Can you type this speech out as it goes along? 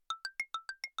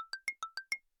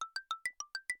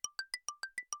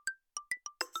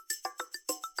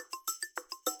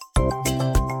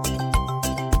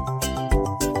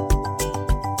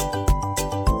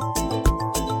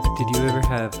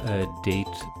have a date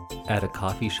at a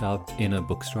coffee shop in a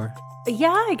bookstore?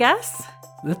 Yeah, I guess.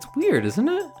 That's weird, isn't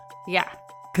it? Yeah.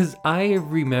 Because I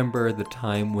remember the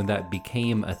time when that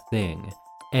became a thing,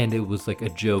 and it was like a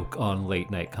joke on late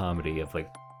night comedy of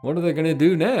like, what are they gonna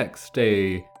do next?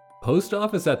 A post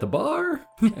office at the bar?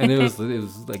 And it was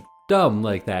like dumb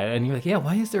like that. And you're like, yeah,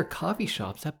 why is there coffee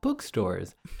shops at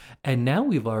bookstores? And now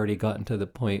we've already gotten to the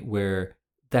point where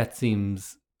that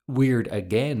seems weird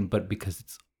again, but because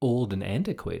it's old and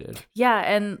antiquated. Yeah,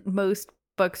 and most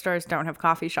bookstores don't have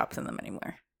coffee shops in them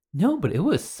anymore. No, but it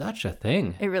was such a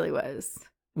thing. It really was.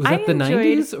 Was that the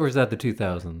 90s or was that the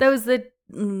 2000s? That was the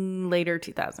later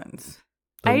 2000s.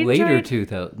 The later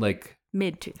 2000s, like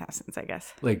mid 2000s, I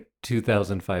guess. Like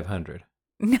 2500.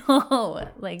 No,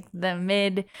 like the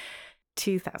mid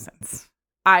 2000s.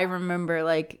 I remember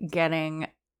like getting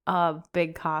a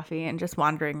big coffee and just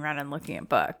wandering around and looking at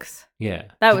books. Yeah.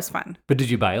 That was fun. But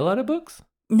did you buy a lot of books?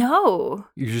 No.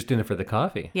 You're just in it for the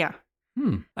coffee? Yeah.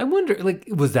 I wonder, like,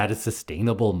 was that a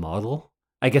sustainable model?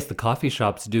 I guess the coffee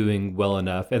shop's doing well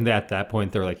enough, and at that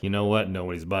point they're like, you know what?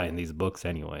 Nobody's buying these books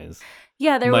anyways.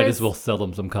 Yeah, Might as well sell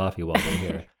them some coffee while they're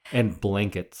here. And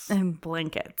blankets. And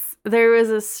blankets. There was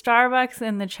a Starbucks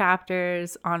in the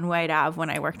Chapters on White Ave when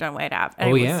I worked on White Ave.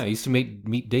 Oh, yeah. I used to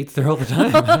meet dates there all the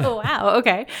time. Oh, wow.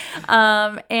 Okay.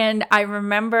 And I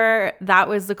remember that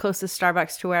was the closest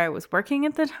Starbucks to where I was working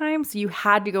at the time. So you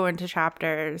had to go into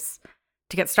Chapters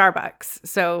to get Starbucks.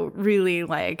 So really,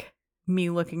 like,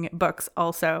 me looking at books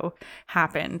also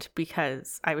happened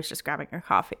because I was just grabbing a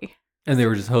coffee. And they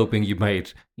were just hoping you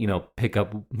might, pick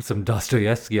up some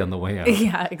Dostoevsky on the way out.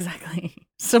 Yeah, exactly.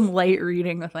 Some light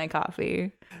reading with my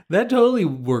coffee. That totally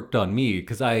worked on me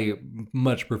because I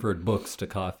much preferred books to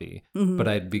coffee. Mm-hmm. But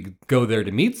I'd go there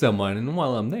to meet someone, and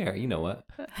while I'm there, you know what?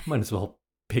 Might as well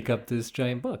pick up this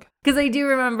giant book. Because I do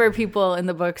remember people in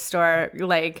the bookstore,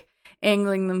 like,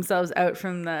 angling themselves out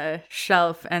from the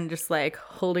shelf and just, like,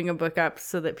 holding a book up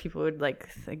so that people would, like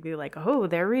be like, oh,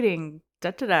 they're reading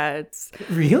da-da-da. It's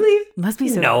really? Must be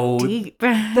so deep.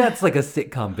 That's like a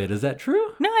sitcom bit. Is that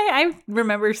true? No, I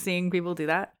remember seeing people do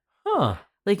that. Huh.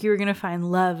 Like you were going to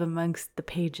find love amongst the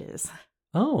pages.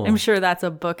 Oh. I'm sure that's a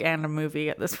book and a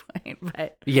movie at this point,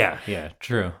 but... Yeah,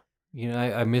 true.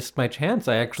 I missed my chance.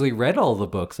 I actually read all the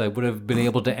books. I would have been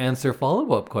able to answer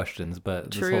follow-up questions,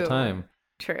 but this whole time...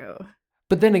 True.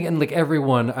 But then again, like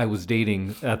everyone I was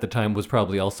dating at the time was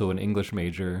probably also an English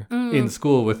major in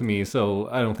school with me. So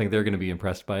I don't think they're going to be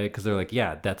impressed by it because they're like,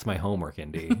 yeah, that's my homework,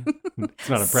 Indy. It's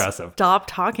not impressive. Stop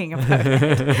talking about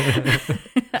it.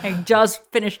 I just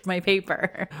finished my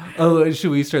paper. Oh,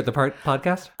 should we start the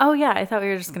podcast? Oh, yeah. I thought we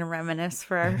were just going to reminisce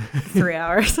for 3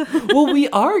 hours. Well, we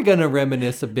are going to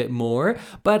reminisce a bit more,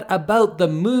 but about the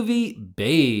movie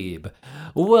Babe.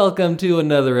 Welcome to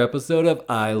another episode of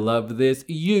I Love This,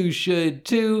 You Should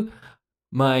Too.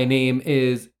 My name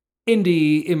is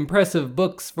Indy Impressive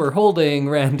Books for Holding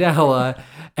Randhawa,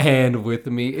 and with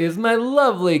me is my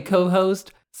lovely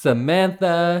co-host,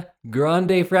 Samantha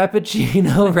Grande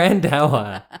Frappuccino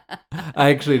Randhawa. I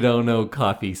actually don't know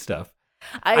coffee stuff.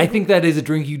 I think that is a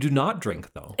drink you do not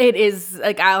drink, though. It is,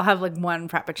 like, I'll have, like, one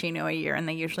Frappuccino a year, and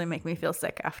they usually make me feel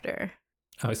sick after.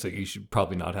 Oh, so you should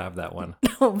probably not have that one.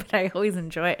 No, but I always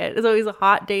enjoy it. It's always a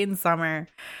hot day in summer,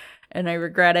 and I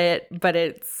regret it, but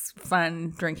it's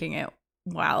fun drinking it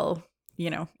while,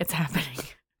 it's happening.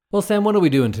 Well, Sam, what are we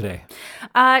doing today?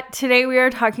 Today we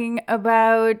are talking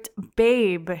about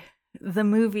Babe, the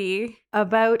movie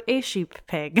about a sheep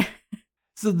pig.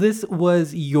 So this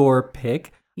was your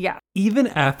pick? Yeah. Even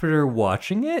after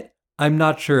watching it, I'm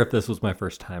not sure if this was my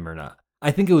first time or not. I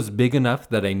think it was big enough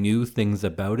that I knew things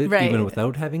about it, even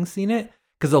without having seen it.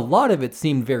 Because a lot of it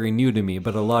seemed very new to me,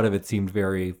 but a lot of it seemed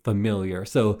very familiar.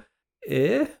 So,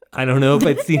 I don't know if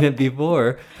I'd seen it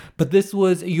before. But this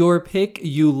was your pick.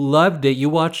 You loved it. You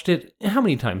watched it. How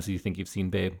many times do you think you've seen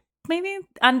Babe? Maybe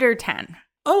under 10.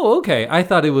 Oh, okay. I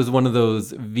thought it was one of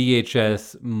those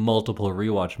VHS multiple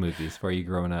rewatch movies for you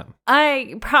growing up.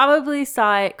 I probably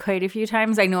saw it quite a few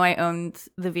times. I know I owned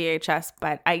the VHS,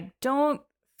 but I don't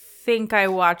think I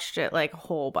watched it like a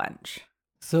whole bunch.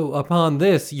 So upon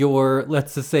this, your,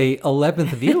 let's just say, 11th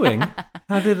viewing,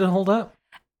 how did it hold up?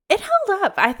 It held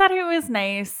up. I thought it was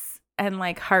nice and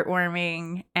like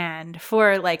heartwarming. And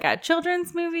for like a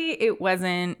children's movie, it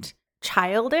wasn't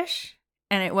childish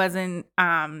and it wasn't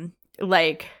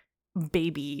like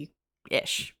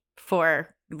baby-ish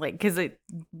for like, because it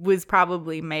was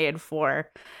probably made for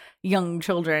young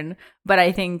children, but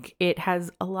I think it has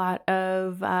a lot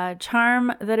of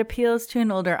charm that appeals to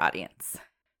an older audience.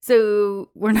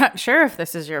 So we're not sure if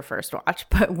this is your first watch,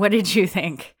 but what did you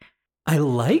think? I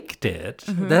liked it.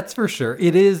 Mhm. That's for sure.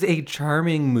 It is a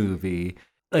charming movie.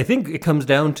 I think it comes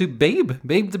down to Babe.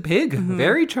 Babe the pig. Mhm.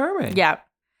 Very charming. Yeah.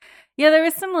 Yeah, there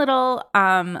was some little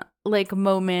like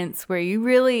moments where you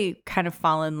really kind of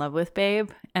fall in love with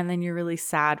Babe, and then you're really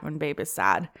sad when Babe is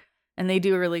sad. And they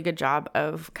do a really good job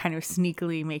of kind of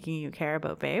sneakily making you care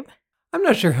about Babe. I'm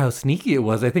not sure how sneaky it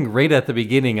was. I think right at the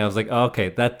beginning, I was like, oh, okay,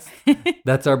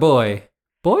 that's our boy.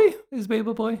 Boy? Is Babe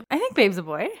a boy? I think Babe's a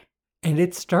boy. And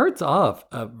it starts off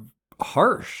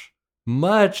harsh,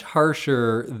 much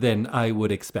harsher than I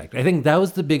would expect. I think that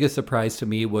was the biggest surprise to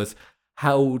me was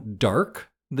how dark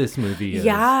this movie is.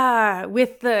 Yeah,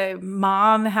 with the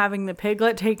mom having the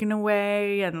piglet taken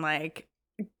away and like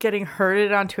getting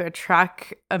herded onto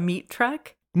a meat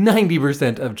truck.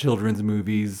 90% of children's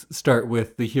movies start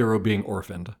with the hero being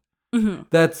orphaned. Mm-hmm.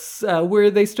 That's where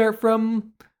they start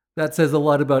from. That says a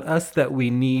lot about us, that we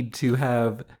need to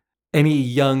have any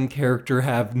young character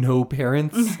have no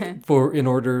parents in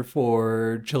order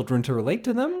for children to relate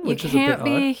to them, which is a bit You can't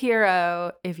be odd. a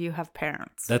hero if you have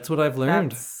parents. That's what I've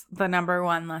learned. That's the number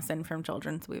one lesson from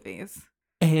children's movies.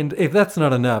 And if that's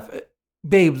not enough,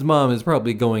 Babe's mom is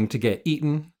probably going to get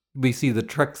eaten. We see the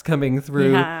trucks coming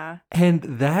through. Yeah. And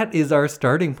that is our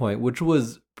starting point, which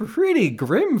was pretty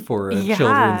grim for a Yeah.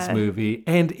 children's movie.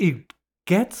 And it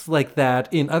gets like that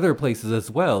in other places as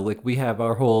well. Like we have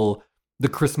our whole The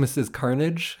Christmas is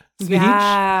Carnage speech.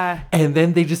 Yeah. And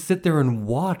then they just sit there and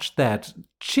watch that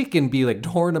chicken be like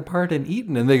torn apart and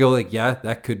eaten. And they go like, yeah,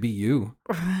 that could be you.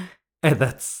 And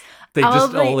they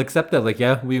all accept that. Like,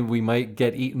 yeah, we might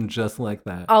get eaten just like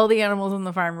that. All the animals on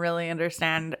the farm really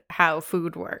understand how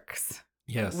food works,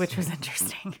 Yes. which was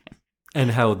interesting.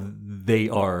 And how they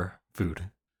are food.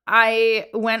 I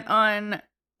went on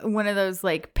one of those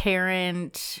like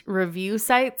parent review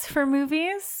sites for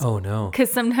movies. Oh, no.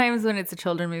 Because sometimes when it's a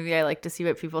children movie, I like to see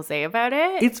what people say about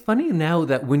it. It's funny now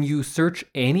that when you search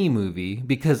any movie,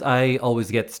 because I always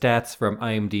get stats from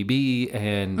IMDb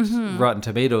and Mhm. Rotten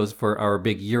Tomatoes for our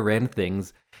big year-end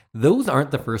things, those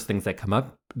aren't the first things that come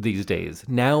up these days.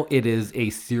 Now it is a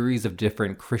series of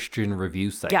different Christian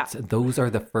review sites. Yeah. Those are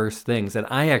the first things. And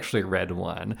I actually read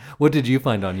one. What did you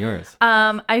find on yours?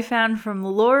 I found from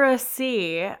Laura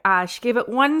C. She gave it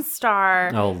 1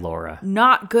 star. Oh, Laura.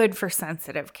 Not good for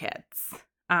sensitive kids.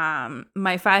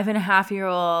 My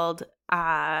 5.5-year-old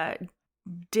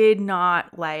did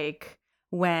not like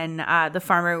when the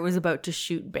farmer was about to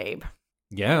shoot Babe.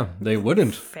 Yeah, they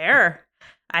wouldn't. Fair.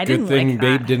 I Good didn't thing like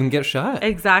that. Babe didn't get shot.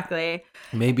 Exactly.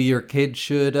 Maybe your kid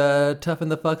should toughen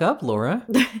the fuck up, Laura.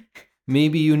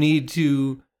 Maybe you need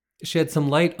to shed some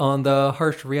light on the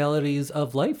harsh realities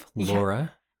of life,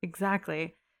 Laura.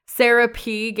 Exactly. Sarah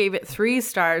P. gave it 3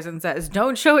 stars and says,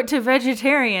 don't show it to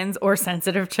vegetarians or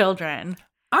sensitive children.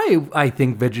 I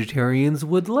think vegetarians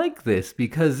would like this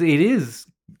because it is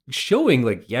showing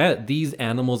like, yeah, these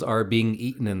animals are being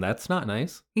eaten and that's not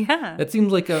nice. Yeah. That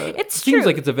seems like It's seems true.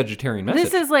 like it's a vegetarian message.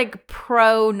 This is like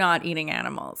pro not eating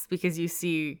animals because you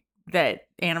see that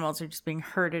animals are just being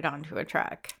herded onto a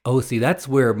truck. Oh, see, that's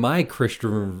where my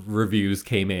Christian reviews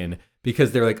came in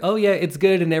because they're like, oh yeah, it's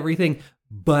good and everything.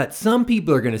 But some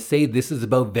people are going to say this is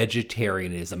about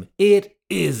vegetarianism. It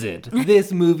isn't.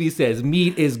 This movie says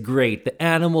meat is great. The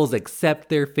animals accept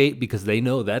their fate because they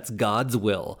know that's God's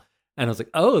will. And I was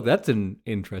like, oh, that's an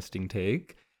interesting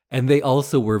take. And they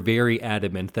also were very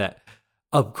adamant that,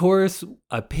 of course,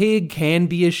 a pig can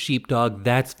be a sheepdog.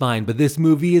 That's fine. But this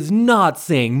movie is not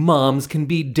saying moms can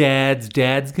be dads,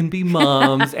 dads can be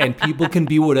moms, and people can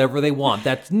be whatever they want.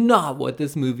 That's not what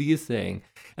this movie is saying.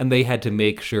 And they had to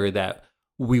make sure that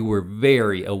we were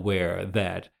very aware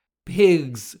that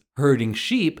pigs herding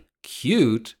sheep,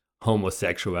 cute,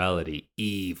 homosexuality,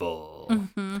 evil.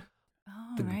 Mm-hmm.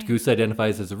 Oh, The right. goose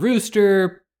identifies as a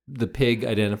rooster. The pig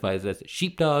identifies as a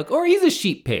sheepdog, or he's a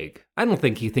sheep pig. I don't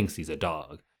think he thinks he's a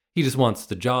dog. He just wants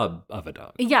the job of a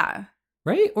dog, Yeah.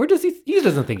 right? Or does he? He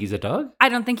doesn't think he's a dog. I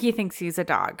don't think he thinks he's a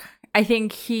dog. I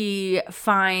think he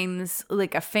finds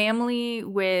like a family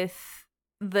with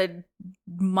the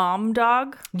mom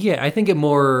dog. Yeah, I think it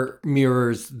more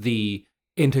mirrors the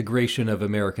integration of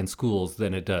American schools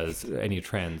than it does any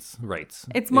trans rights.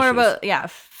 It's more issues. about, yeah,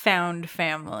 found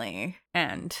family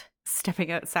and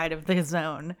stepping outside of the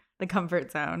zone, the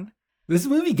comfort zone. This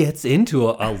movie gets into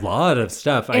a lot of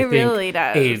stuff. I It think really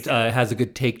does. It has a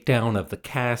good takedown of the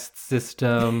caste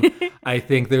system. I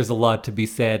think there's a lot to be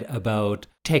said about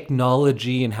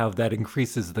technology and how that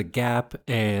increases the gap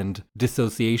and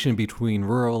dissociation between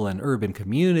rural and urban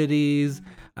communities.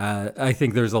 I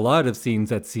think there's a lot of scenes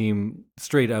that seem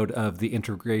straight out of the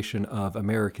integration of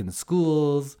American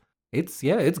schools. It's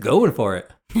going for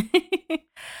it.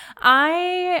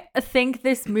 I think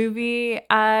this movie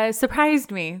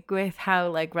surprised me with how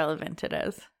like relevant it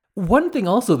is. One thing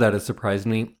also that has surprised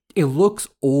me, it looks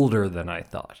older than I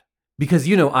thought. Because,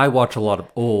 you know, I watch a lot of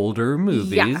older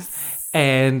movies. Yes.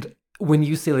 And when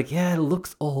you say, like, yeah, it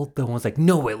looks old, the one's like,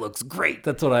 no, it looks great.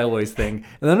 That's what I always think.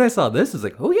 And then I saw this, it's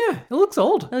like, oh, yeah, it looks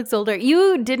old. It looks older.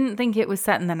 You didn't think it was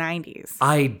set in the 90s.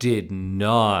 I did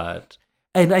not.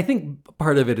 And I think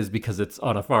part of it is because it's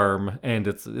on a farm and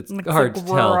it's hard like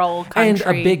to tell. rural And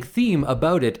country. a big theme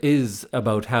about it is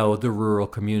about how the rural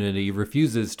community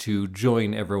refuses to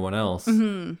join everyone else.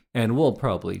 Mm-hmm. And we'll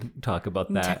probably talk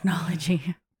about that.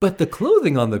 Technology. But the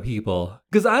clothing on the people,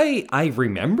 because I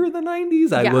remember the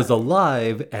 90s. I Yeah. was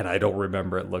alive and I don't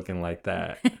remember it looking like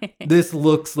that. This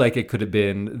looks like it could have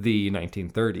been the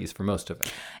 1930s for most of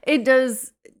it. It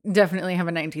does definitely have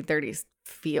a 1930s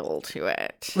feel to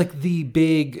it. Like the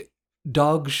big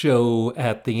dog show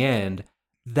at the end,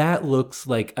 that looks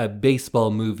like a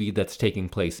baseball movie that's taking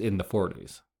place in the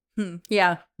 40s.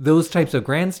 Yeah. Those types of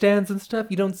grandstands and stuff,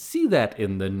 you don't see that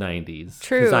in the 90s.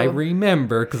 True. Because I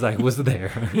remember, because I was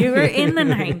there. You were in the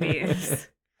 90s.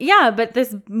 Yeah, but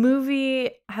this movie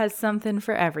has something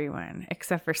for everyone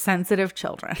except for sensitive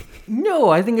children. No,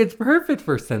 I think it's perfect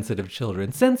for sensitive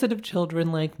children. Sensitive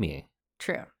children like me.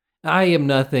 True. I am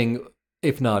nothing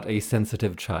if not a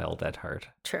sensitive child at heart.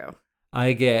 True.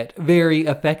 I get very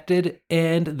affected,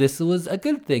 and this was a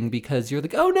good thing because you're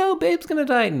like, oh no, Babe's gonna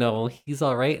die. No, he's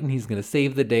all right, and he's gonna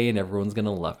save the day, and everyone's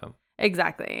gonna love him.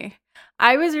 Exactly.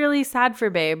 I was really sad for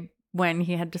Babe when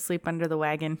he had to sleep under the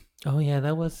wagon. Oh yeah,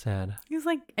 that was sad. He was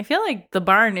like, I feel like the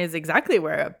barn is exactly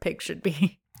where a pig should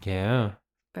be. Yeah,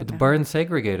 but the no, barn's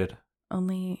segregated.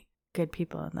 only good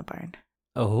people in the barn.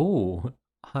 Oh,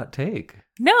 hot take.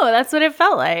 No, that's what it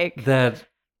felt like. That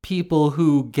people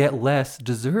who get less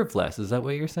deserve less. Is that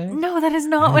what you're saying? No, that is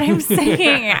not what I'm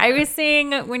saying. I was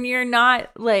saying when you're not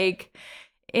like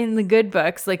in the good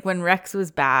books, like when Rex was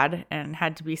bad and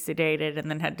had to be sedated and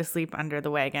then had to sleep under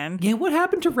the wagon. Yeah, what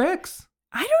happened to Rex?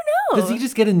 I don't know. Does he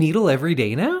just get a needle every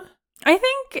day now? I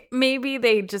think maybe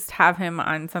they just have him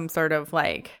on some sort of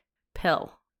like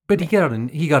pill. But he got a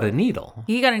needle.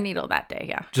 He got a needle that day,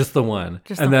 yeah. Just the one.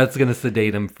 Just and the- that's going to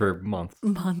sedate him for months.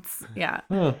 Months, yeah.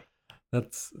 Huh.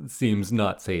 That seems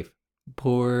not safe.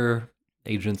 Poor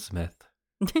Agent Smith.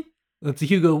 That's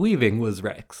Hugo Weaving was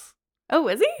Rex. Oh,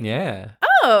 was he? Yeah.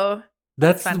 Oh.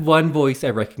 That's fun. one voice I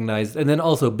recognized. And then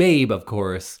also Babe, of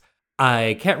course.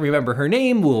 I can't remember her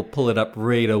name. We'll pull it up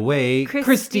right away.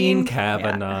 Christine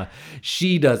Cavanaugh. Yeah.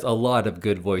 She does a lot of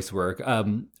good voice work.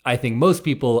 I think most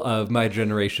people of my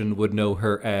generation would know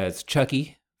her as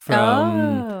Chucky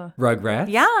from Rugrats.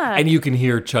 Yeah. And you can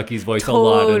hear Chucky's voice a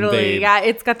lot in Babe. Yeah,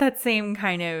 it's got that same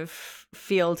kind of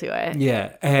feel to it.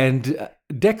 Yeah. And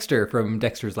Dexter from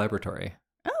Dexter's Laboratory.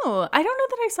 Oh, I don't know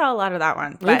that I saw a lot of that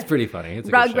one. It's But pretty funny. It's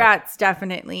a good show. Rugrats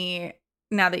definitely,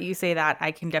 now that you say that,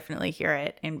 I can definitely hear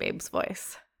it in Babe's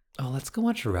voice. Oh, let's go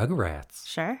watch Rugrats.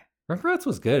 Sure. Rugrats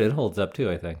was good. It holds up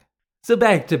too, I think. So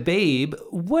back to Babe.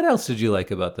 What else did you like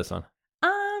about this one?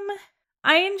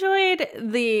 I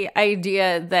enjoyed the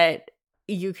idea that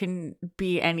you can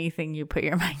be anything you put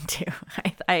your mind to.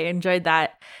 I enjoyed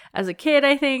that as a kid,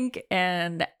 I think,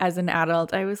 and as an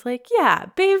adult, I was like, yeah,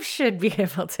 Babe should be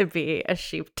able to be a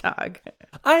sheepdog.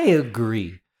 I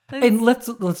agree. And let's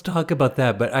talk about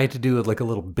that, but I had to do it like a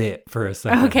little bit for a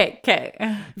second. Okay.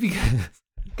 Because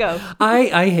Go.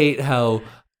 I hate how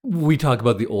we talk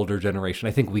about the older generation.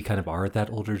 I think we kind of are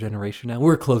that older generation now.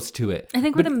 We're close to it. I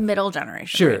think we're the middle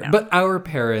generation. Sure, right now. but our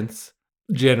parents'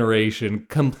 generation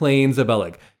complains about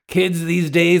like kids these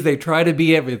days, they try to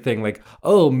be everything. Like,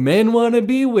 oh, men want to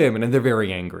be women, and they're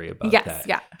very angry about yes, that.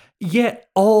 yeah. Yet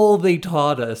all they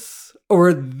taught us,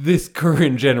 or this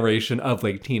current generation of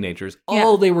like teenagers,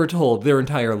 all they were told their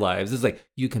entire lives is like,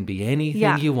 you can be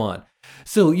anything you want.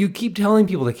 So you keep telling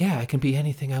people like, yeah, I can be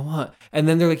anything I want. And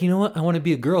then they're like, you know what? I want to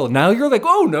be a girl. Now you're like,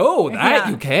 oh no, that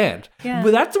you can't. Yeah.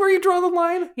 But that's where you draw the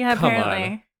line? Yeah, Come apparently.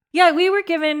 on. Yeah, we were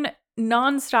given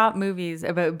nonstop movies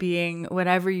about being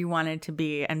whatever you wanted to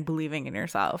be and believing in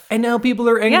yourself. And now people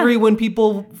are angry when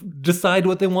people decide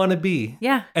what they want to be.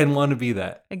 Yeah. And want to be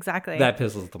that. Exactly. That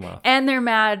pisses them off. And they're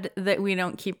mad that we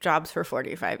don't keep jobs for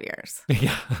 45 years.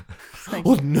 Yeah.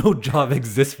 Well, no job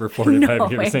exists for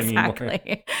 45 years anymore.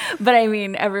 But I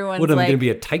mean, everyone's What, am I like, going to be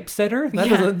a typesetter? That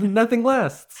doesn't, nothing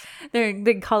lasts.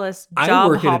 they call us job I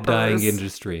work hoppers. in a dying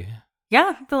industry.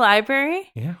 Yeah, the library.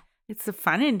 Yeah. It's a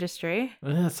fun industry.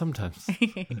 Sometimes.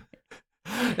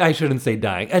 I shouldn't say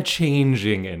dying. A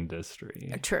changing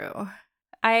industry. True.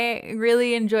 I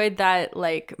really enjoyed that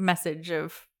like message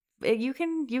of you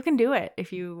can do it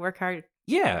if you work hard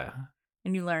Yeah.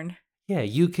 and you learn. Yeah,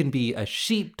 you can be a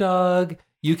sheepdog.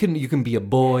 You can be a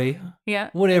boy. Yeah.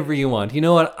 Whatever you want. You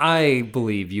know what? I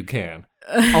believe you can.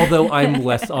 Although I'm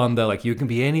less on the like you can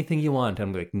be anything you want.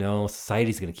 I'm like, no,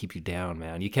 society's gonna keep you down,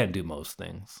 man. You can't do most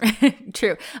things.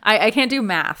 True. I can't do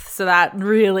math, so that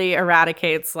really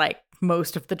eradicates like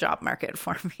most of the job market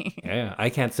for me. Yeah,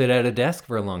 I can't sit at a desk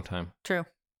for a long time. True.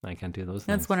 I can't do those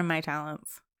things. That's one of my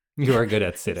talents. You are good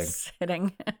at sitting.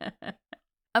 Sitting.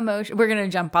 Emotion. We're gonna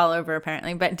jump all over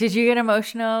apparently, but did you get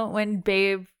emotional when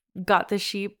Babe got the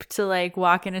sheep to like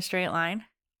walk in a straight line?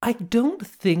 I don't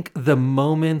think the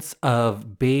moments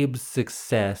of Babe's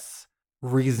success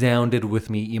resounded with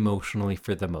me emotionally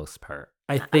for the most part.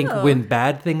 I think when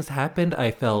bad things happened, I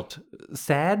felt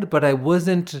sad, but I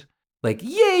wasn't like,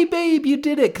 yay, Babe, you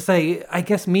did it. Because I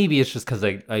guess maybe it's just because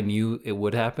I knew it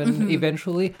would happen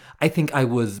eventually. I think I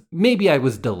was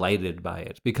delighted by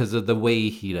it because of the way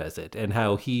he does it and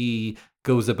how he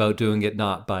goes about doing it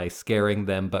not by scaring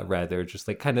them, but rather just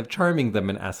like kind of charming them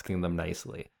and asking them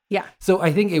nicely. Yeah. So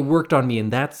I think it worked on me in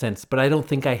that sense, but I don't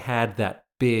think I had that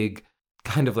big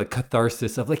kind of like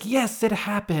catharsis of like, yes, it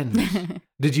happened.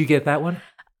 Did you get that one?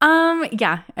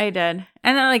 Yeah, I did.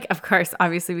 And then like, of course,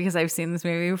 obviously because I've seen this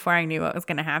movie before, I knew what was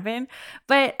going to happen.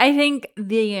 But I think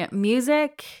the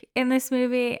music in this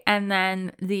movie and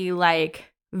then the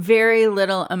like very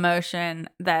little emotion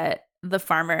that the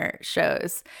farmer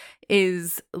shows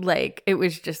is like, it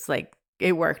was just like,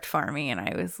 it worked for me. And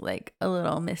I was like a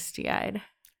little misty-eyed.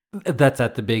 That's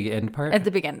at the big end part? At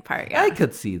the big end part, yeah. I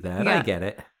could see that. Yeah. I get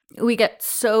it. We get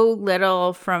so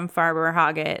little from Farmer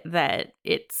Hoggett that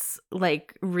it's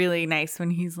like really nice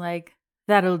when he's like,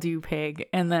 that'll do, pig.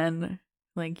 And then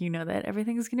like, you know that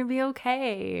everything's going to be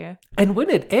okay. And when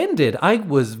it ended, I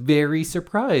was very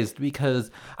surprised because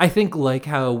I think like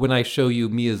how when I show you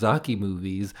Miyazaki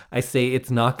movies, I say it's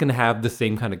not going to have the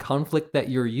same kind of conflict that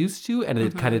you're used to. And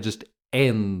it kind of just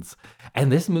ends.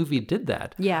 And this movie did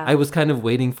that. Yeah. I was kind of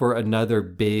waiting for another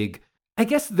big... I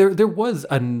guess there was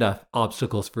enough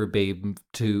obstacles for Babe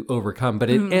to overcome, but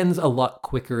it ends a lot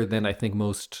quicker than I think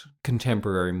most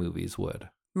contemporary movies would.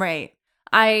 Right.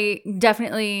 I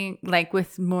definitely, like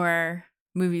with more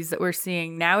movies that we're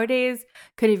seeing nowadays,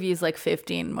 could have used like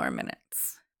 15 more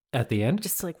minutes. At the end?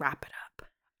 Just to like wrap it up.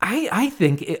 I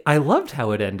think I loved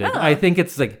how it ended. Oh. I think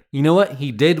it's like, you know what?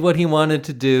 He did what he wanted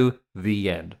to do, the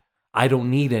end. I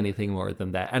don't need anything more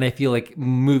than that. And I feel like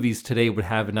movies today would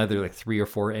have another like 3 or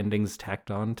 4 endings tacked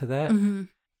on to that. Mm-hmm.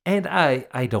 And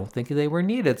I don't think they were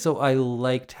needed. So I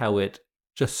liked how it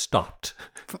just stopped.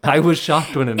 I was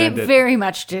shocked when it ended. It very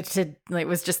much did. It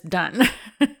was just done.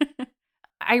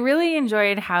 I really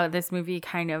enjoyed how this movie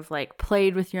kind of like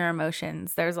played with your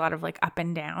emotions. There's a lot of like up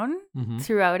and down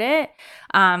throughout it.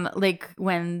 Like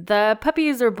when the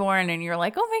puppies are born and you're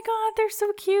like, oh my God, they're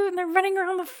so cute and they're running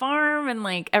around the farm and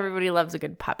like everybody loves a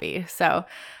good puppy. So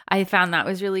I found that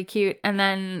was really cute. And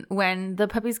then when the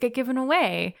puppies get given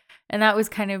away and that was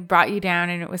kind of brought you down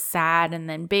and it was sad. And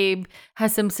then Babe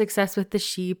has some success with the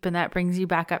sheep and that brings you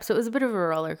back up. So it was a bit of a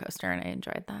roller coaster and I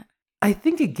enjoyed that. I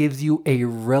think it gives you a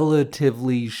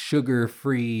relatively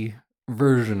sugar-free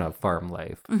version of farm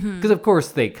life. Because of course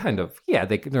they kind of,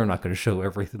 they're not going to show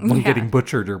everything getting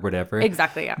butchered or whatever.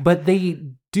 Exactly, yeah. But they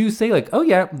do say like, oh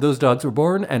yeah, those dogs were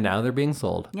born and now they're being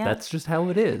sold. Yeah. That's just how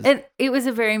it is. It was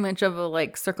a very much of a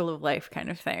like circle of life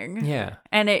kind of thing. Yeah.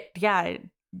 And it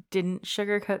didn't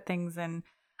sugarcoat things. And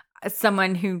as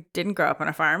someone who didn't grow up on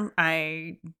a farm,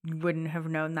 I wouldn't have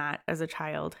known that as a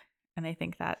child. And I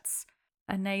think that's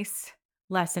a nice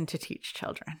lesson to teach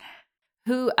children.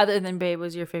 Who, other than Babe,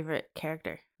 was your favorite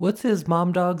character? What's his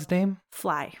mom dog's name?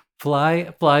 Fly.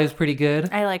 Fly is pretty good.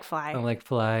 I like Fly. I like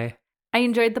Fly. I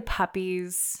enjoyed the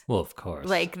puppies. Well, of course.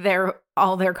 Like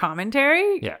all their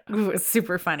commentary. Yeah. Was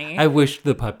super funny. I wish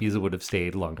the puppies would have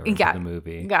stayed longer in the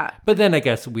movie. Yeah. But then I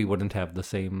guess we wouldn't have the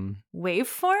same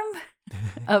waveform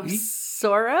of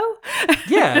sorrow.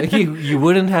 Yeah, you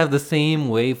wouldn't have the same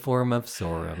waveform of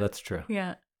sorrow. That's true.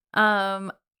 Yeah.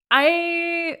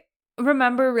 I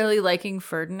remember really liking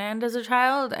Ferdinand as a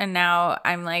child, and now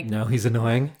I'm like, now he's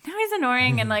annoying.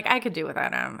 And like I could do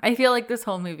without him. I feel like this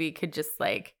whole movie could just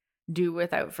like do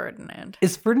without Ferdinand.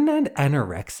 Is Ferdinand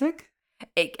anorexic?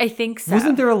 I think so.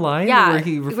 Wasn't there a line where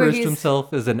he refers to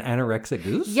himself as an anorexic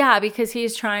goose? Yeah, because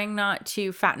he's trying not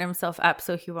to fatten himself up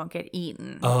so he won't get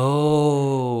eaten.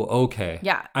 Oh, okay.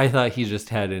 Yeah. I thought he just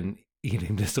had an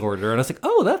eating disorder. And I was like,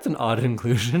 oh, that's an odd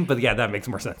inclusion. But yeah, that makes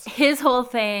more sense. His whole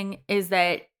thing is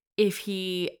that if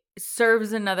he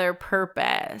serves another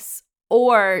purpose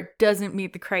or doesn't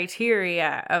meet the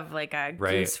criteria of like a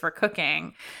goose for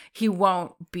cooking, he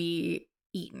won't be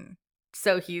eaten.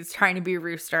 So he's trying to be a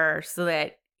rooster so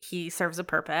that he serves a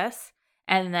purpose.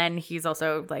 And then he's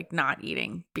also like not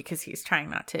eating because he's trying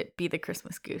not to be the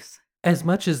Christmas goose. As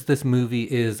much as this movie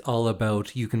is all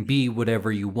about you can be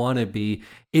whatever you want to be,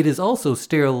 it is also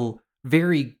still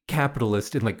very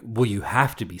capitalist in like, well, you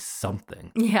have to be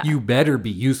something. Yeah. You better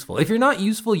be useful. If you're not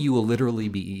useful, you will literally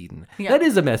be eaten. Yeah. That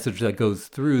is a message that goes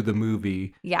through the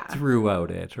movie Yeah.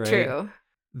 throughout it, right? True.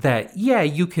 That, yeah,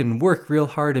 you can work real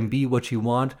hard and be what you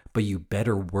want, but you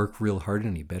better work real hard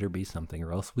and you better be something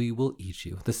or else we will eat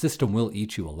you. The system will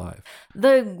eat you alive.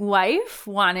 The wife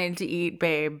wanted to eat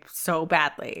Babe so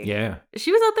badly. Yeah.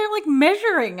 She was out there like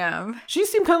measuring him. She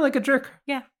seemed kind of like a jerk.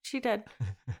 Yeah, she did.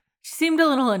 She seemed a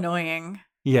little annoying.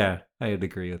 Yeah, I'd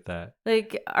agree with that.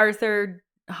 Like Arthur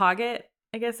Hoggett,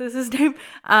 I guess is his name.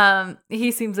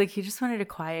 He seems like he just wanted a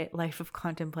quiet life of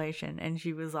contemplation, and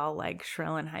she was all like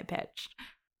shrill and high pitched.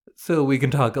 So we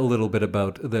can talk a little bit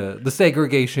about the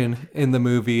segregation in the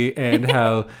movie and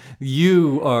how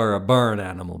you are a barn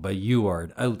animal, but you are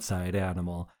an outside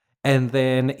animal. And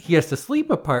then he has to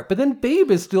sleep apart, but then Babe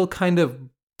is still kind of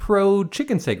pro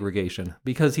chicken segregation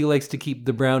because he likes to keep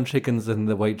the brown chickens and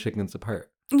the white chickens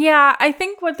apart. Yeah, I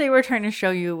think what they were trying to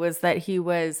show you was that he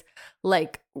was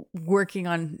like working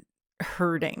on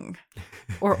herding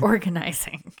or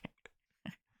organizing.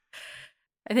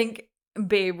 I think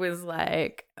Babe was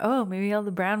like, oh, maybe all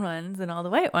the brown ones and all the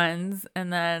white ones,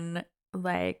 and then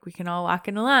like we can all walk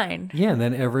in a line. Yeah, and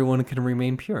then everyone can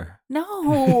remain pure.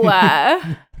 No.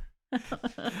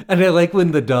 And I like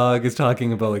when the dog is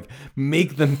talking about like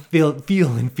make them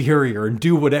feel inferior and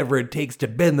do whatever it takes to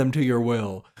bend them to your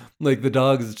will. Like the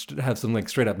dogs have some like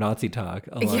straight up Nazi talk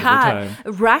a lot of the time.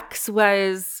 Rex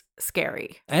was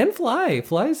scary. And Fly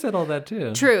said all that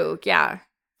too. True, yeah.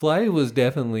 Fly was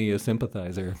definitely a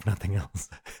sympathizer, if nothing else.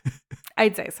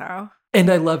 I'd say so. And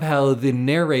I love how the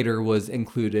narrator was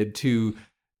included to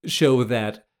show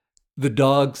that the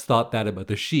dogs thought that about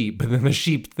the sheep, but then the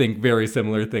sheep think very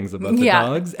similar things about the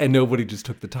dogs, and nobody just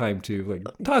took the time to like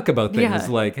talk about things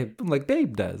like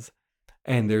Babe does.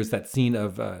 And there's that scene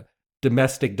of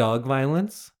domestic dog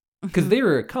violence because they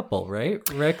were a couple, right?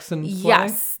 Rex and Fly?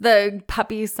 Yes, the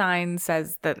puppy sign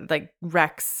says that like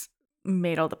Rex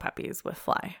made all the puppies with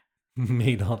Fly.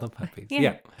 Made all the puppies.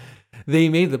 Yeah. They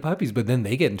made the puppies, but then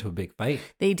they get into a big fight.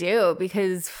 They do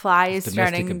because Fly is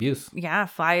starting abuse. Yeah,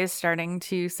 Fly is starting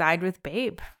to side with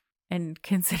Babe and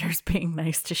considers being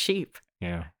nice to sheep.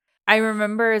 Yeah. I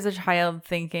remember as a child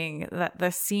thinking that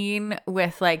the scene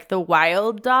with like the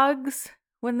wild dogs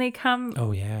when they come.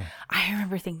 Oh yeah. I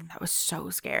remember thinking that was so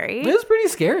scary. It was pretty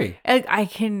scary. I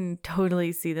can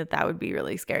totally see that would be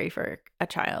really scary for a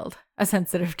child, a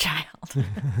sensitive child.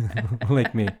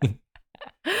 Like me.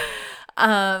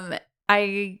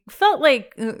 I felt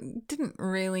like it didn't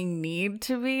really need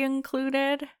to be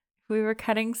included. We were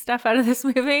cutting stuff out of this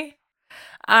movie.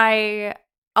 I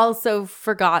also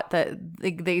forgot that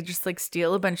they just like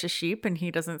steal a bunch of sheep and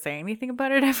he doesn't say anything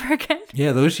about it ever again.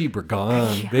 Yeah, those sheep are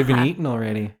gone. Yeah. They've been eaten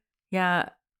already. Yeah.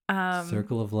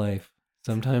 Circle of life.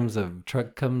 Sometimes a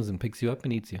truck comes and picks you up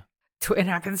and eats you. It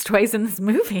happens twice in this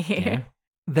movie. Yeah.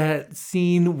 That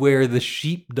scene where the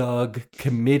sheepdog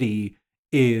committee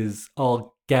is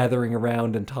all gathering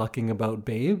around and talking about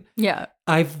Babe. Yeah.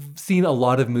 I've seen a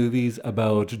lot of movies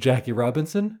about Jackie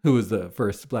Robinson, who was the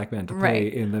first black man to play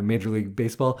in the Major League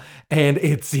Baseball, and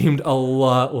it seemed a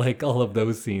lot like all of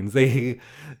those scenes. I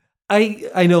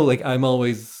know, like, I'm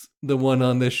always the one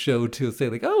on this show to say,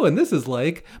 like, oh, and this is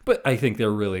like, but I think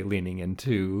they're really leaning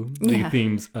into the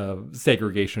themes of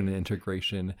segregation and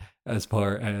integration as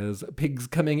far as pigs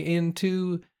coming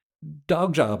into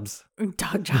dog jobs.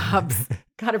 Dog jobs.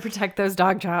 Gotta protect those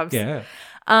dog jobs. Yeah.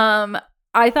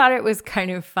 I thought it was kind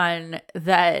of fun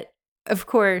that, of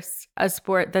course, a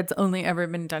sport that's only ever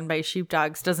been done by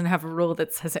sheepdogs doesn't have a rule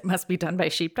that says it must be done by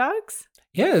sheepdogs.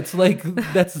 Yeah, it's like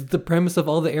that's the premise of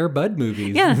all the Air Bud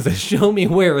movies. Yeah. Show me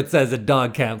where it says a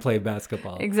dog can't play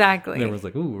basketball. Exactly. And everyone's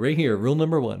like, ooh, right here, rule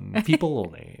number 1, people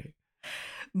only.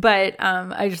 But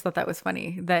I just thought that was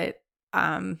funny that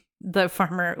the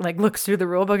farmer like looks through the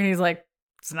rule book and he's like,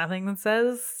 "It's nothing that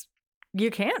says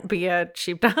you can't be a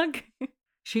sheepdog,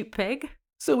 sheep pig."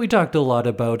 So we talked a lot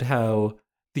about how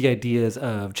the ideas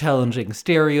of challenging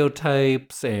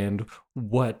stereotypes and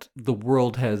what the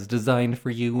world has designed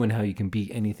for you and how you can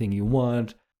be anything you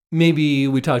want. Maybe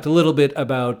we talked a little bit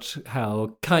about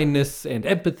how kindness and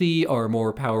empathy are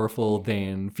more powerful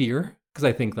than fear, because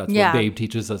I think that's what Babe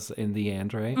teaches us in the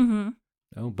end, right? Mm-hmm.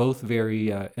 Oh, both very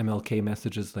MLK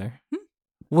messages there. Mm-hmm.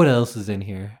 What else is in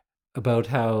here about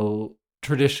how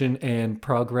tradition and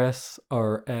progress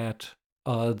are at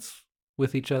odds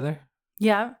with each other?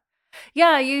 Yeah.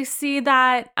 Yeah, you see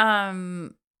that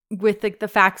with like the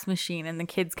fax machine and the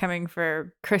kids coming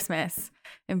for Christmas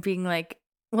and being like,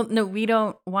 well, no, we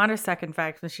don't want a second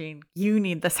fax machine. You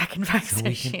need the second fax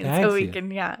machine so we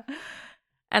can, yeah.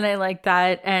 And I like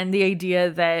that. And the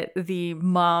idea that the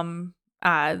mom,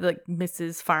 like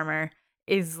Mrs. Farmer,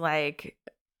 is like,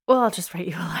 well, I'll just write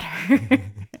you a letter.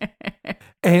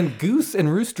 And Goose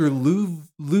and Rooster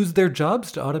lose their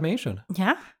jobs to automation.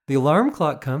 Yeah. The alarm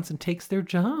clock comes and takes their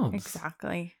jobs.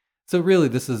 Exactly. So really,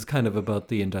 this is kind of about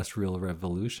the Industrial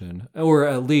Revolution, or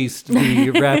at least the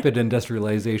rapid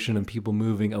industrialization and people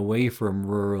moving away from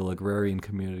rural agrarian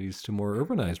communities to more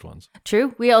urbanized ones.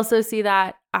 True. We also see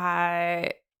that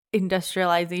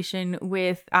industrialization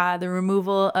with the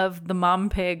removal of the mom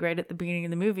pig right at the beginning of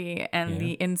the movie and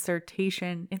the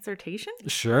insertion.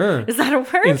 Sure. Is that a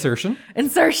word? Insertion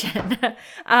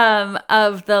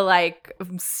of the like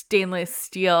stainless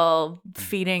steel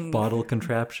feeding bottle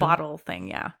contraption bottle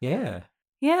thing.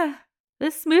 Yeah.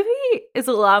 This movie is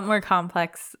a lot more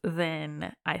complex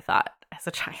than I thought as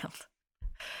a child.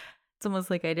 It's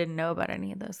almost like I didn't know about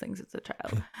any of those things as a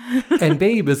child. And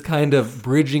Babe is kind of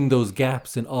bridging those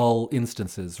gaps in all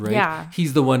instances, right? Yeah.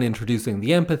 He's the one introducing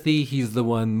the empathy. He's the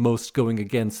one most going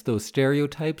against those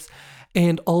stereotypes.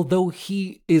 And although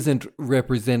he isn't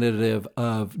representative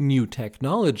of new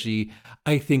technology,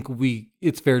 I think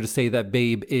it's fair to say that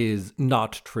Babe is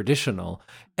not traditional.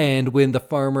 And when the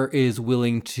farmer is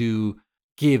willing to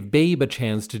give Babe a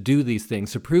chance to do these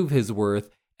things, to prove his worth,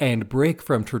 and break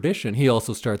from tradition, he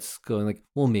also starts going like,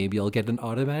 well, maybe I'll get an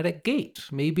automatic gate.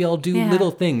 Maybe I'll do little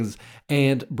things.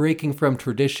 And breaking from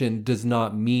tradition does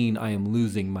not mean I am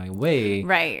losing my way.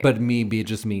 Right. But maybe it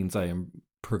just means I am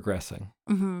progressing.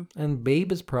 Mm-hmm. And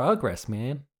Babe is progress,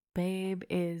 man. Babe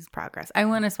is progress. I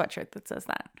want a sweatshirt that says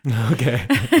that.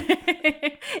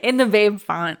 Okay. In the Babe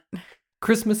font.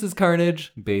 Christmas is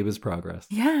carnage. Babe is progress.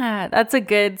 Yeah, that's a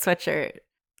good sweatshirt.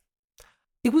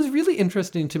 It was really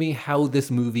interesting to me how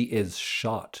this movie is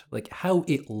shot, like how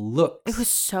it looks. It was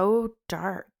so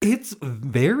dark. It's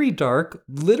very dark,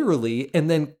 literally, and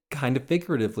then kind of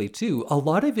figuratively too. A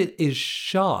lot of it is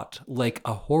shot like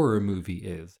a horror movie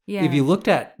is. Yeah. If you looked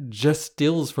at just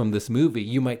stills from this movie,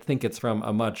 you might think it's from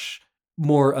a much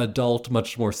more adult,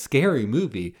 much more scary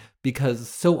movie, because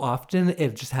so often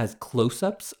it just has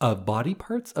close-ups of body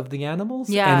parts of the animals.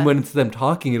 Yeah. And when it's them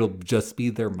talking, it'll just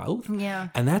be their mouth. Yeah.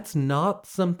 And that's not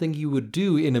something you would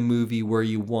do in a movie where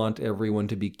you want everyone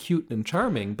to be cute and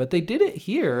charming. But they did it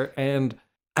here, and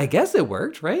I guess it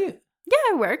worked, right?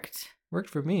 Yeah, it worked. Worked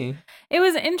for me. It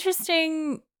was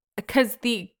interesting because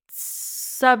the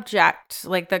subject,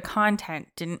 like the content,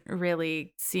 didn't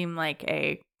really seem like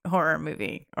a horror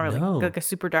movie or like a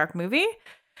super dark movie.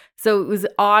 So it was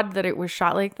odd that it was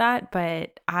shot like that,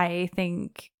 but I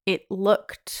think it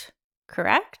looked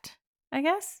correct, I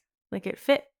guess. Like it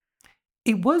fit.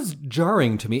 It was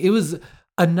jarring to me. It was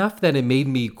enough that it made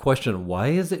me question, why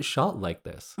is it shot like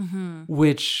this? Mm-hmm.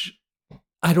 Which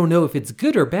I don't know if it's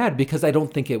good or bad, because I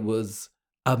don't think it was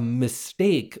a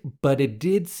mistake, but it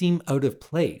did seem out of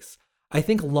place. I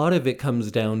think a lot of it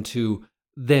comes down to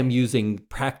them using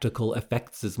practical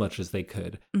effects as much as they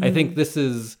could. Mm-hmm. I think this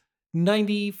is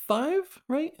 95,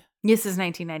 right? This is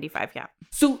 1995, yeah.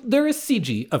 So there is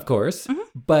CG, of course,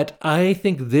 but I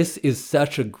think this is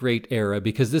such a great era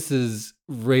because this is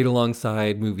right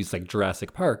alongside movies like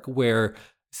Jurassic Park, where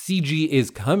CG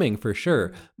is coming for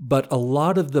sure, but a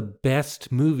lot of the best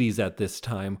movies at this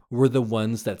time were the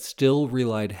ones that still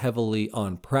relied heavily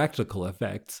on practical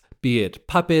effects, be it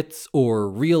puppets or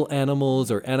real animals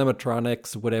or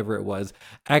animatronics, whatever it was,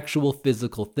 actual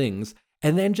physical things,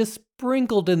 and then just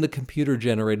sprinkled in the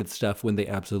computer-generated stuff when they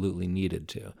absolutely needed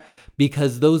to.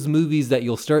 Because those movies that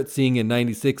you'll start seeing in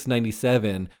 96,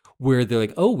 97, where they're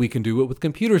like, oh, we can do it with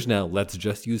computers now, let's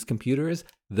just use computers,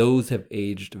 those have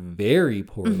aged very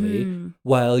poorly,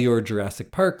 while your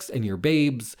Jurassic Parks and your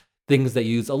Babes, things that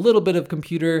use a little bit of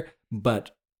computer,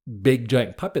 but big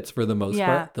giant puppets for the most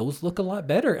part, those look a lot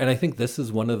better. And I think this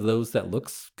is one of those that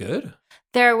looks good.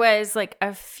 There was like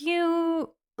a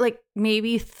few, like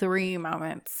maybe 3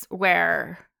 moments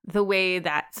where the way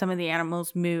that some of the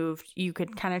animals moved, you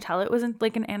could kind of tell it wasn't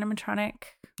like an animatronic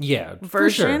version. For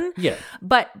sure. Yeah.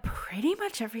 But pretty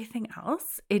much everything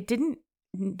else, it didn't,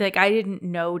 like I didn't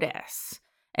notice.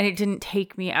 And it didn't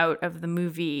take me out of the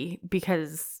movie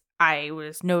because I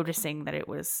was noticing that it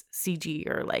was CG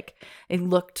or like it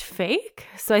looked fake.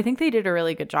 So I think they did a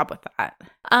really good job with that.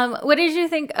 What did you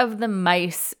think of the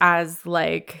mice as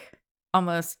like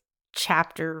almost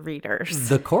chapter readers?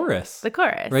 The chorus.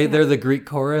 Right? Yeah. They're the Greek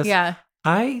chorus. Yeah.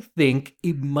 I think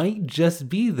it might just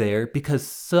be there because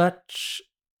such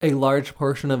a large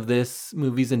portion of this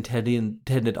movie's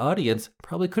intended audience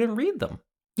probably couldn't read them.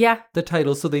 Yeah, the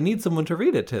title, so they need someone to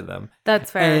read it to them.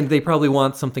 that's fair. And they probably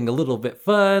want something a little bit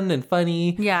fun and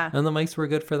funny. Yeah. And the mice were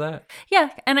good for that. Yeah,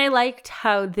 and I liked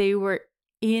how they were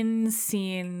in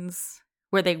scenes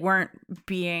where they weren't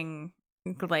being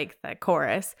like the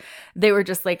chorus. They were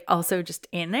just like also just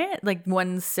in it. Like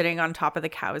one's sitting on top of the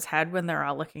cow's head when they're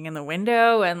all looking in the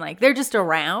window, and like they're just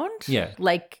around. Yeah.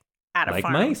 Like at a Like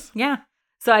farm. mice. Yeah.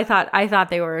 So I thought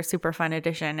they were a super fun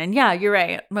addition. And yeah, you're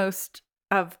right. Most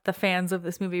of the fans of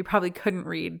this movie probably couldn't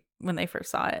read when they first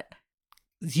saw it.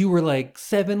 You were like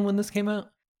 7 when this came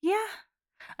out? Yeah.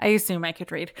 I assume I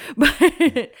could read.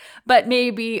 But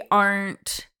maybe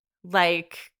aren't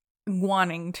like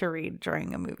wanting to read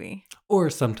during a movie. Or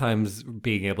sometimes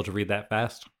being able to read that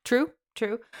fast. True.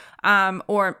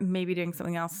 Or maybe doing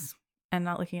something else and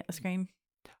not looking at the screen.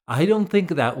 I don't think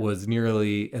that was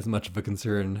nearly as much of a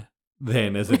concern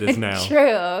then as it is now.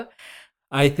 True.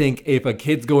 I think if a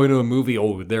kid's going to a movie,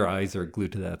 their eyes are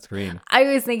glued to that screen. I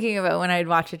was thinking about when I'd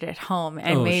watch it at home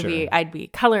and maybe Sure. I'd be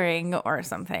coloring or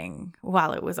something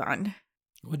while it was on.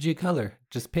 What'd you color?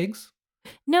 Just pigs?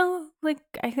 No, like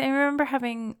I remember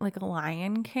having like a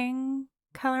Lion King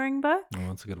coloring book. Oh,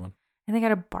 that's a good one. I think I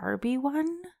had a Barbie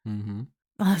one. Mm-hmm.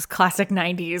 Those classic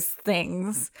 90s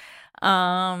things.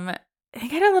 I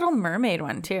think I had a Little Mermaid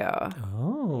one too.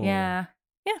 Oh. Yeah.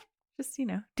 Just,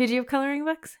 Did you have coloring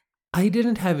books? I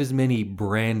didn't have as many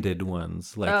branded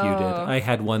ones like you did. Oh. I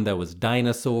had one that was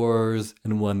dinosaurs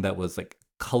and one that was like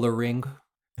coloring.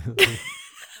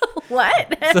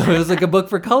 What? So it was like a book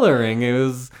for coloring.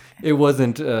 It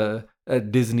wasn't a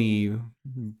Disney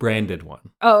branded one.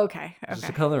 Oh, okay. Just a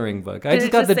Okay. coloring book. I Did just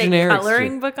it got the say generic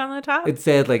coloring book on the top? It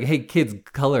said like, "Hey kids,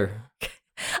 color."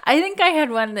 I think I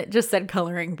had one that just said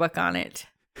coloring book on it.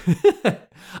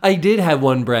 I did have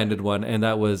one branded one, and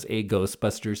that was a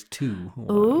Ghostbusters 2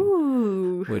 one,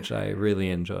 Ooh. which I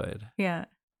really enjoyed. Yeah.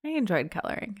 I enjoyed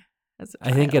coloring as a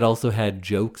I think it child. also had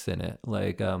jokes in it,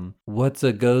 like, what's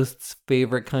a ghost's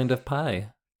favorite kind of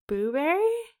pie? Blueberry?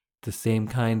 The same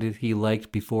kind that he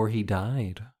liked before he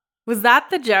died. Was that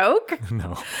the joke?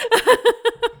 No.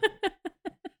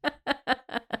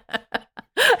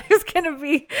 I was going to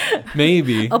be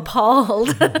Maybe.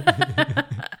 appalled.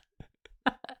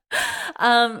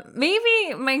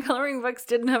 Maybe my coloring books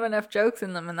didn't have enough jokes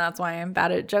in them, and that's why I'm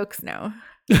bad at jokes now.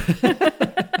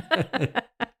 I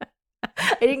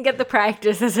didn't get the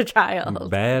practice as a child.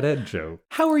 Bad at jokes.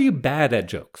 How are you bad at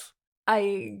jokes?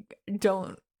 I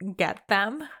don't get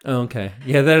them. Okay.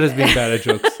 Yeah, that is being bad at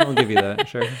jokes. I'll give you that.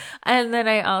 Sure. And then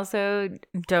I also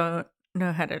don't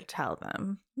know how to tell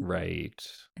them. Right.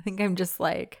 I think I'm just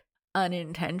like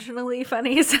unintentionally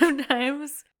funny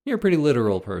sometimes. You're a pretty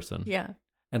literal person. Yeah.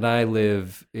 And I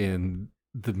live in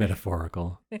the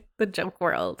metaphorical. The joke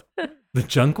world. The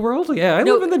junk world? Yeah, I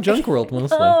No. live in the junk world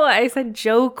mostly. Oh, I said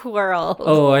joke world.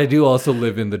 Oh, I do also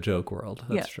live in the joke world.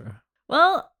 That's true.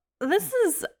 Well, this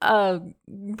is a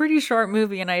pretty short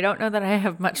movie, and I don't know that I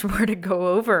have much more to go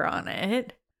over on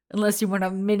it. Unless you want a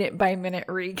minute by minute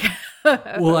recap.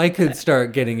 Well, I could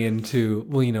start getting into,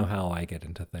 well, you know how I get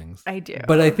into things. I do.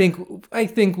 But I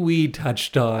think we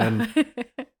touched on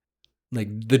like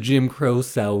the Jim Crow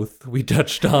South. We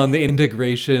touched on the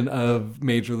integration of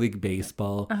Major League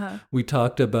Baseball. Uh-huh. We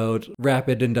talked about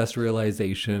rapid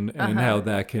industrialization and how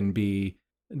that can be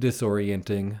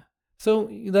disorienting. So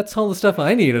that's all the stuff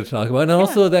I needed to talk about. And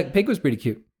also that pig was pretty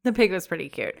cute. The pig was pretty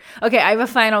cute. Okay, I have a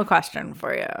final question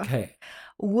for you. Okay.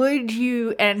 Would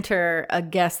you enter a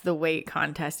guess the weight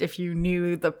contest if you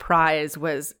knew the prize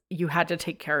was you had to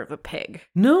take care of a pig?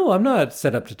 No, I'm not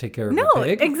set up to take care of No, a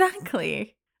pig.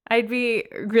 exactly. I'd be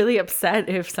really upset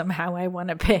if somehow I won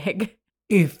a pig.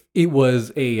 If it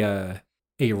was a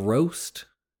roast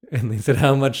and they said,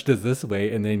 how much does this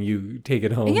weigh? And then you take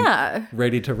it home Yeah.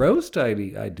 ready to roast, I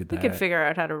did that. We could figure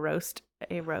out how to roast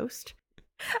a roast.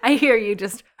 I hear you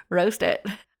just roast it.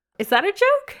 Is that a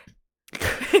joke?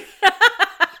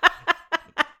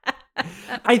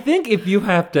 I think if you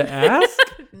have to ask,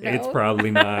 it's No.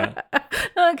 probably not.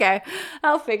 Okay,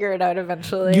 I'll figure it out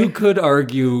eventually. You could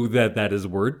argue that is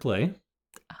wordplay,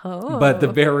 Oh. but the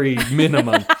very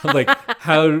minimum, like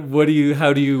how do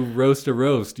you roast a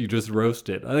roast? You just roast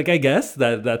it. Like I guess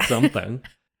that's something.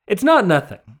 It's not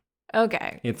nothing.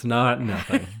 Okay. It's not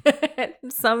nothing.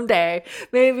 Someday,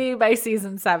 maybe by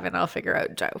season 7, I'll figure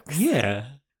out jokes. Yeah.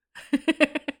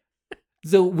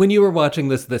 So when you were watching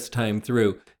this time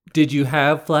through, did you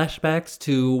have flashbacks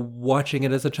to watching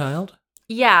it as a child?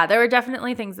 Yeah, there were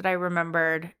definitely things that I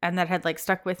remembered and that had like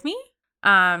stuck with me.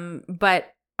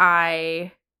 But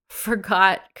I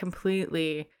forgot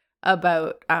completely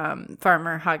about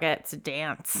Farmer Hoggett's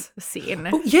dance scene.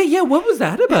 Oh, yeah. What was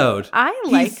that about? I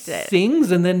liked it.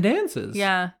 Sings and then dances.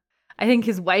 Yeah. I think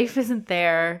his wife isn't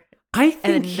there. I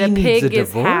think And he the needs pig a is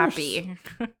divorce. happy.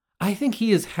 I think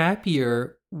he is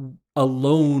happier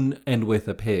alone and with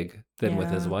a pig than with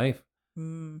his Yeah. wife.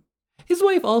 Mm. His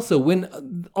wife also,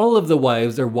 when all of the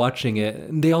wives are watching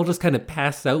it, they all just kind of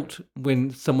pass out when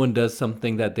someone does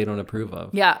something that they don't approve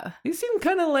of. Yeah. They seem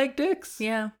kind of like dicks.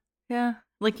 Yeah. Yeah.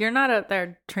 Like, you're not out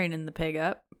there training the pig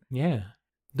up. Yeah.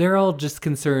 They're all just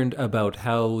concerned about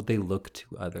how they look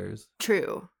to others.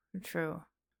 True. True.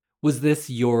 Was this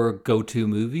your go-to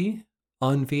movie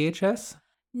on VHS?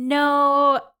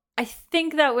 No, I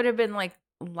think that would have been like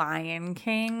Lion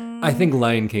King. I think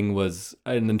Lion King was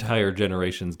an entire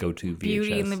generation's go-to VHS.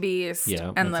 Beauty and the Beast, Yeah,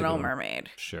 that's and a Little good one. Mermaid.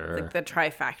 Sure. Like the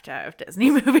trifecta of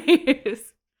Disney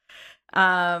movies.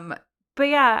 But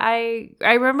yeah, I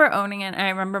remember owning it, and I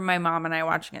remember my mom and I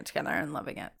watching it together and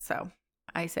loving it. So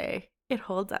I say it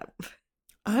holds up.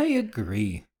 I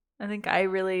agree. I think I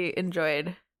really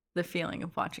enjoyed the feeling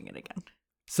of watching it again.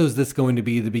 So is this going to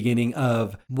be the beginning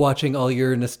of watching all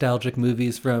your nostalgic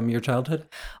movies from your childhood?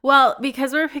 Well,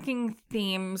 because we're picking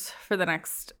themes for the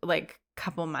next like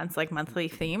couple months, like monthly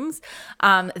themes,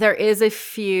 there is a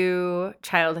few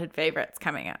childhood favorites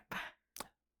coming up.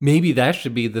 Maybe that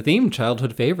should be the theme,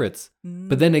 childhood favorites.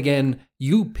 But then again,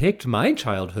 you picked my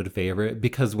childhood favorite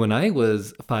because when I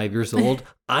was 5 years old,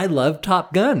 I loved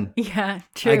Top Gun. Yeah,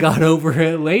 true. I got over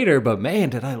it later, but man,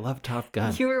 did I love Top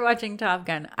Gun. You were watching Top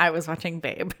Gun. I was watching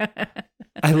Babe.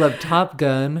 I love Top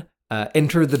Gun,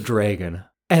 Enter the Dragon.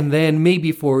 And then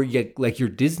maybe for like your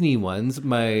Disney ones,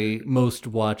 my most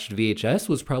watched VHS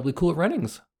was probably Cool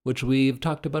Runnings, which we've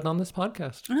talked about on this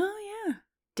podcast. Oh, yeah.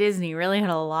 Disney really had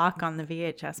a lock on the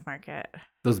VHS market.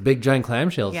 Those big giant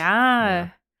clamshells. Yeah.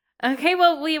 Okay,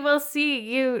 well, we will see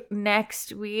you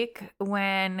next week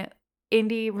when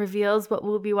Indy reveals what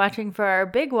we'll be watching for our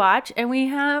big watch. And we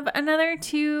have another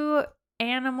 2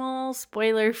 animal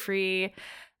spoiler-free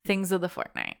things of the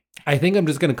fortnight. I think I'm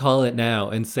just going to call it now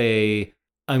and say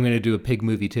I'm going to do a pig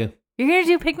movie too. You're going to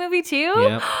do Pig Movie too?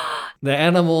 Yep. The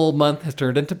animal month has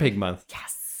turned into pig month.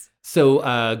 Yes. So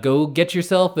go get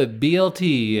yourself a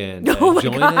BLT and Oh my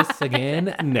join God. us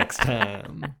again next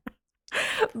time.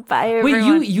 Bye,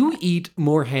 everyone. Wait, you eat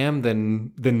more ham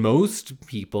than most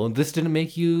people. This didn't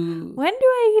make you... When do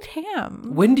I eat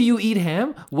ham? When do you eat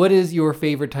ham? What is your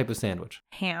favorite type of sandwich?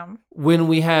 Ham. When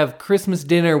we have Christmas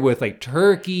dinner with like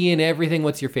turkey and everything,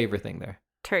 what's your favorite thing there?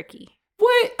 Turkey.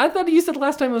 What? I thought you said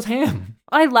last time it was ham.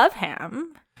 I love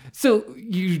ham. So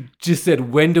you just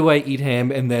said, when do I eat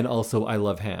ham? And then also, I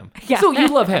love ham. Yeah. So you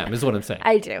love ham is what I'm saying.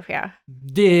 I do, yeah.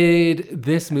 Did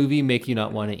this movie make you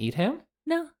not want to eat ham?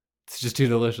 No, It's just too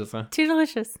delicious, huh? too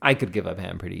delicious. I could give up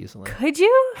ham pretty easily. Could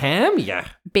you? Ham? Yeah.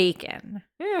 Bacon.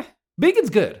 Yeah. Bacon's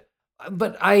good.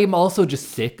 But I'm also just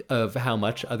sick of how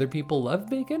much other people love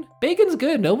bacon. Bacon's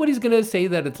good. Nobody's going to say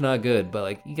that it's not good, but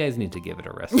like, you guys need to give it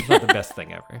a rest. It's not the best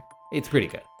thing ever. It's pretty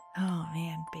good. Oh,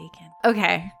 man, bacon.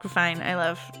 Okay, fine. I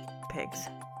love pigs.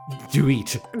 Do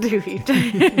eat. Do eat.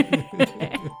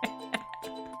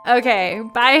 Okay,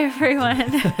 bye,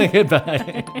 everyone.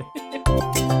 Goodbye.